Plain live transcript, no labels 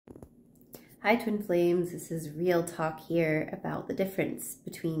Hi Twin Flames, this is real talk here about the difference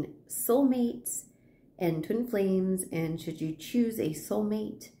between soulmates and twin flames, and should you choose a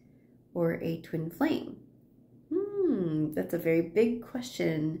soulmate or a twin flame? That's a very big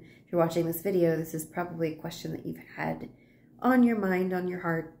question. If you're watching this video, this is probably a question that you've had on your mind, on your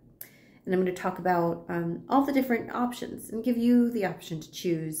heart, and I'm going to talk about all the different options and give you the option to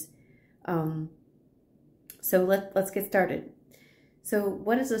choose. So let's get started. So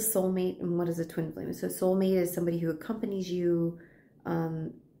what is a soulmate and what is a twin flame? So soulmate is somebody who accompanies you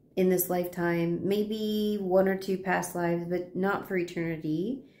in this lifetime, maybe one or two past lives, but not for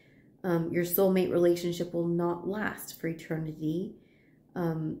eternity. Your soulmate relationship will not last for eternity.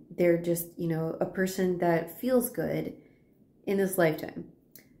 They're just, a person that feels good in this lifetime.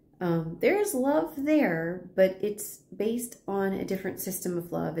 There is love there, but it's based on a different system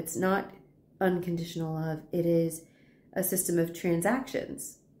of love. It's not unconditional love. It is a system of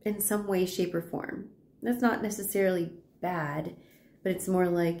transactions in some way, shape, or form. That's not necessarily bad, but it's more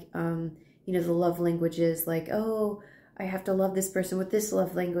like, the love languages, like, oh, I have to love this person with this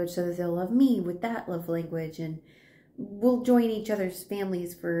love language so that they'll love me with that love language, and we'll join each other's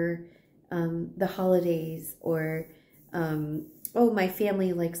families for the holidays, or, oh, my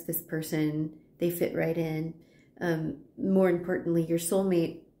family likes this person, they fit right in. More importantly, your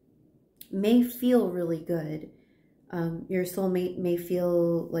soulmate may feel really good. Your soulmate may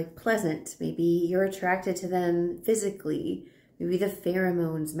feel like pleasant. Maybe you're attracted to them physically. Maybe the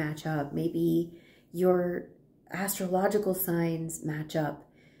pheromones match up. Maybe your astrological signs match up.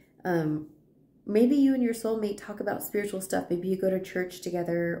 Maybe you and your soulmate talk about spiritual stuff. Maybe you go to church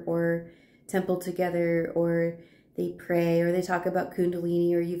together or temple together, or they pray, or they talk about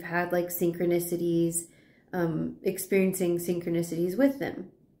Kundalini, or you've had like synchronicities, experiencing synchronicities with them.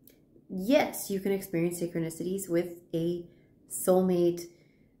 Yes, you can experience synchronicities with a soulmate.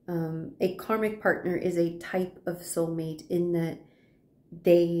 A karmic partner is a type of soulmate in that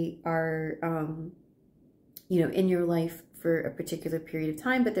they are, in your life for a particular period of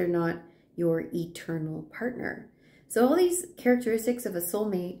time, but they're not your eternal partner. So all these characteristics of a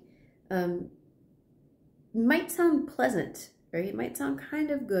soulmate might sound pleasant, right? It might sound kind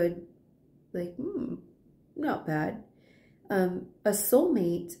of good, like, not bad. A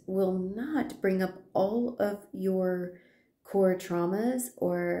soulmate will not bring up all of your core traumas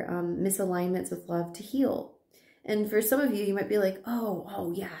or misalignments with love to heal. And for some of you, you might be like,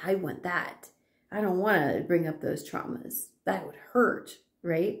 oh yeah, I want that. I don't want to bring up those traumas. That would hurt,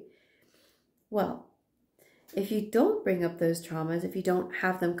 right? Well, if you don't bring up those traumas, if you don't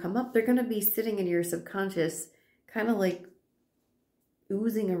have them come up, they're going to be sitting in your subconscious, kind of like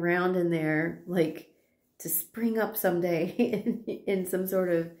oozing around in there, like to spring up someday in some sort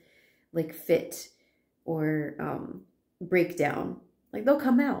of like fit or breakdown. Like they'll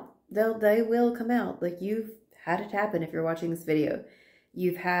come out. They will come out. Like you've had it happen if you're watching this video.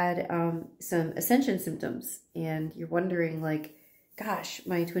 You've had some Ascension symptoms and you're wondering like, gosh,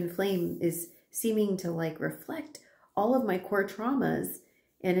 my twin flame is seeming to like reflect all of my core traumas,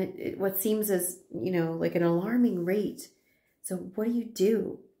 and it what seems as, like an alarming rate. So what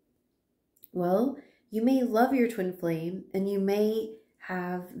do? Well, you may love your twin flame, and you may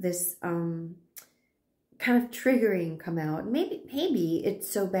have this kind of triggering come out. Maybe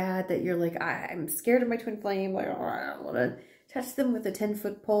it's so bad that you're like, I'm scared of my twin flame. Like, I don't want to touch them with a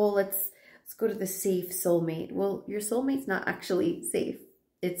 10-foot pole. Let's go to the safe soulmate. Well, your soulmate's not actually safe.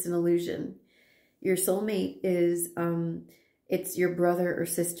 It's an illusion. Your soulmate is, it's your brother or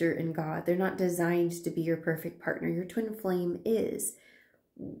sister in God. They're not designed to be your perfect partner. Your twin flame is.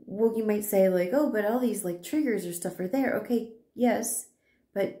 Well, you might say like, oh, but all these like triggers or stuff are there. Okay, yes,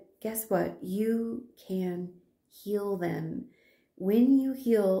 but guess what? You can heal them. When you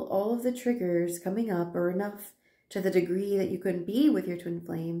heal all of the triggers coming up, or enough to the degree that you couldn't be with your twin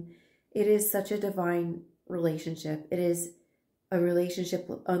flame, it is such a divine relationship. It is a relationship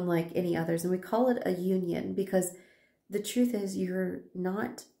unlike any others. And we call it a union because the truth is you're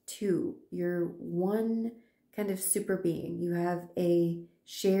not two. You're one kind of super being. You have a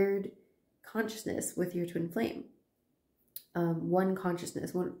shared consciousness with your twin flame. One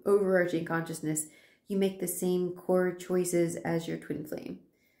consciousness, one overarching consciousness. You make the same core choices as your twin flame.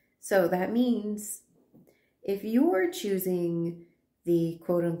 So that means if you're choosing the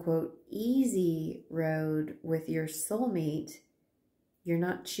quote-unquote easy road with your soulmate, you're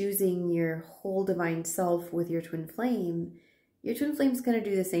not choosing your whole divine self with your twin flame. Your twin flame's going to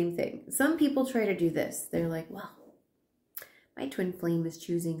do the same thing. Some people try to do this. They're like, well, my twin flame is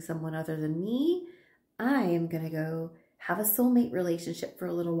choosing someone other than me. I am going to go have a soulmate relationship for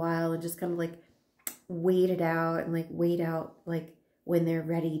a little while and just kind of like wait it out and like wait out like when they're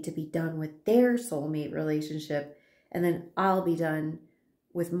ready to be done with their soulmate relationship. And then I'll be done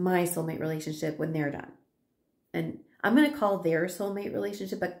with my soulmate relationship when they're done. And I'm going to call their soulmate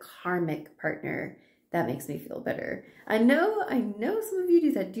relationship a karmic partner. That makes me feel better. I know some of you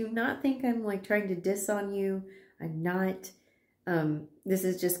do that. Do not think I'm like trying to diss on you. I'm not. This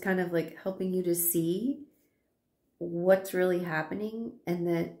is just kind of like helping you to see what's really happening and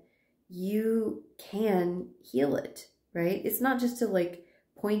that you can heal it, right? It's not just to like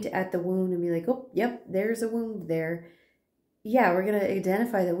point at the wound and be like, oh, yep, there's a wound there. Yeah, we're going to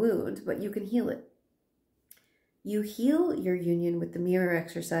identify the wound, but you can heal it. You heal your union with the mirror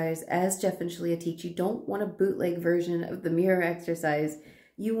exercise as Jeff and Shaleia teach. You don't want a bootleg version of the mirror exercise.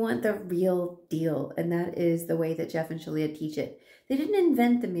 You want the real deal, and that is the way that Jeff and Shaleia teach it. They didn't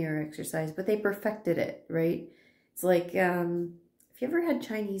invent the mirror exercise, but they perfected it, right? It's like, if you ever had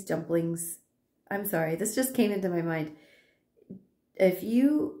Chinese dumplings, I'm sorry, this just came into my mind. If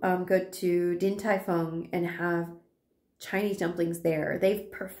you go to Din Tai Fung and have Chinese dumplings there,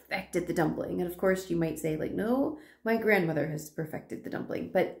 they've perfected the dumpling. And of course you might say like, no, my grandmother has perfected the dumpling.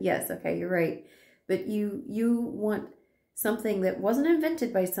 But yes, okay, you're right. But you want something that wasn't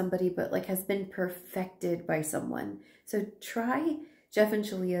invented by somebody, but like has been perfected by someone. So try Jeff and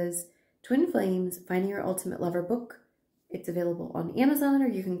Shaleia's Twin Flames, Finding Your Ultimate Lover book. It's available on Amazon, or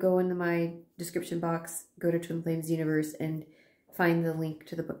you can go into my description box, go to Twin Flames Universe and find the link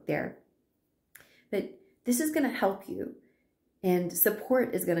to the book there. But this is going to help you, and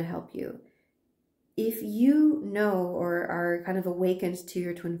support is going to help you. If you know or are kind of awakened to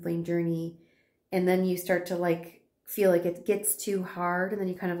your twin flame journey, and then you start to like feel like it gets too hard, and then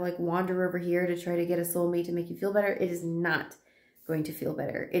you kind of like wander over here to try to get a soulmate to make you feel better, it is not going to feel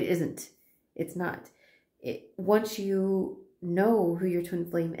better. It isn't. It's not. Once you know who your twin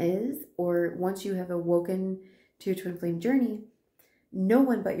flame is, or once you have awoken to your twin flame journey, no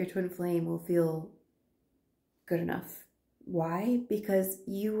one but your twin flame will feel good enough. Why? Because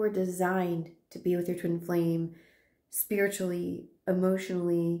you were designed to be with your twin flame spiritually,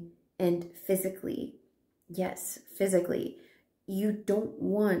 emotionally, and physically. Yes, physically. You don't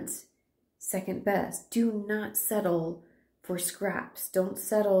want second best. Do not settle for scraps. Don't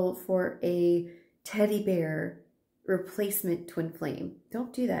settle for a teddy bear replacement twin flame.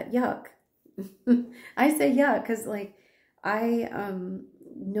 Don't do that. Yuck. I say yuck because like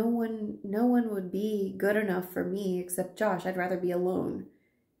no one would be good enough for me except Josh. I'd rather be alone,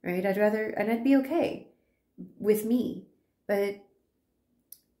 right? And I'd be okay with me, but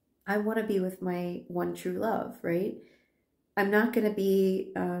I want to be with my one true love, right? I'm not going to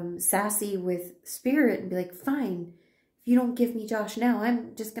be sassy with spirit and be like, fine, if you don't give me Josh now,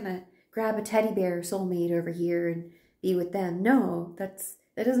 I'm just going to grab a teddy bear soulmate over here and be with them. No, that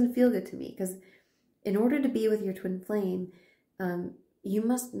doesn't feel good to me, because in order to be with your twin flame, you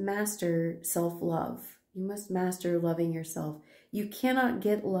must master self-love. You must master loving yourself. You cannot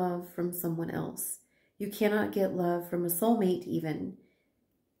get love from someone else. You cannot get love from a soulmate even.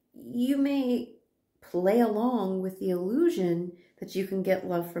 You may play along with the illusion that you can get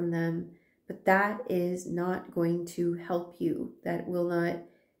love from them, but that is not going to help you. That will not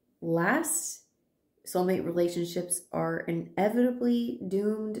last. Soulmate relationships are inevitably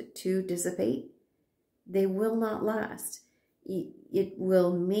doomed to dissipate. They will not last. It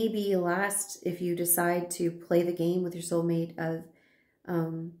will maybe last if you decide to play the game with your soulmate of,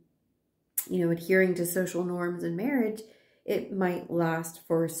 adhering to social norms in marriage. It might last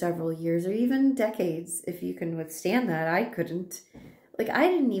for several years or even decades if you can withstand that. I couldn't. Like, I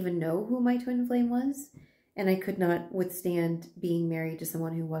didn't even know who my twin flame was, and I could not withstand being married to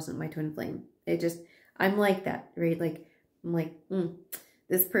someone who wasn't my twin flame. I'm like that, right? Like, I'm like,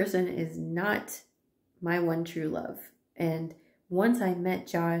 this person is not my one true love. And once I met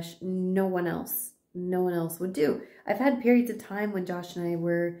Josh, no one else would do. I've had periods of time when Josh and I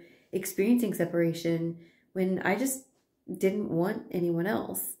were experiencing separation when I just didn't want anyone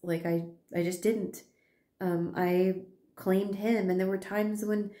else. Like I just didn't. I claimed him, and there were times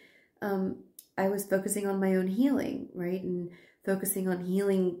when I was focusing on my own healing, right? And focusing on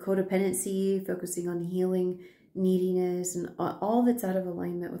healing codependency, focusing on healing neediness, and all that's out of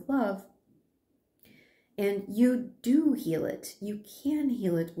alignment with love. And you do heal it. You can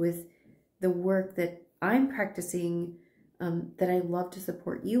heal it with the work that I'm practicing, that I love to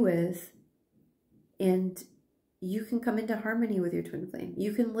support you with. And you can come into harmony with your twin flame.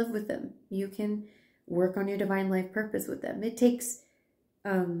 You can live with them. You can work on your divine life purpose with them. It takes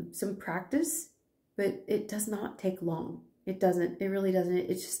some practice, but it does not take long. It doesn't. It really doesn't.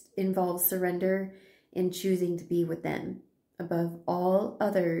 It just involves surrender and choosing to be with them. Above all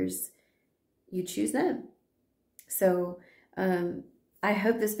others, you choose them. So I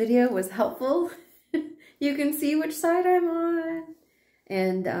hope this video was helpful. You can see which side I'm on.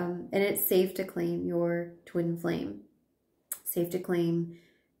 And it's safe to claim your twin flame. Safe to claim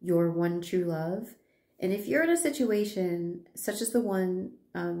your one true love. And if you're in a situation such as the ones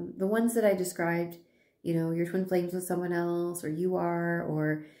that I described, you know, your twin flame's with someone else, or you are,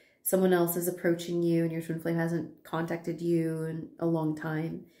 or someone else is approaching you and your twin flame hasn't contacted you in a long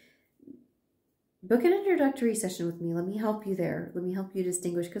time, book an introductory session with me. Let me help you there. Let me help you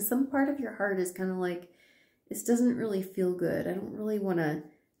distinguish, because some part of your heart is kind of like, this doesn't really feel good. I don't really want to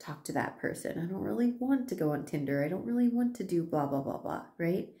talk to that person. I don't really want to go on Tinder. I don't really want to do blah, blah, blah, blah,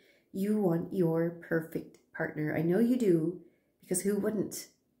 right? You want your perfect partner. I know you do, because who wouldn't,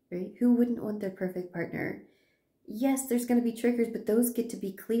 right? Who wouldn't want their perfect partner? Yes, there's going to be triggers, but those get to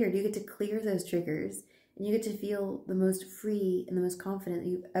be cleared. You get to clear those triggers, and you get to feel the most free and the most confident that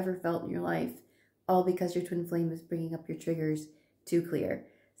you've ever felt in your life, all because your twin flame is bringing up your triggers to clear.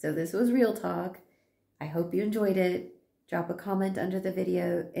 So this was Real Talk. I hope you enjoyed it. Drop a comment under the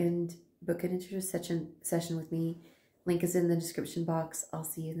video and book an introduction session with me. Link is in the description box. I'll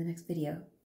see you in the next video.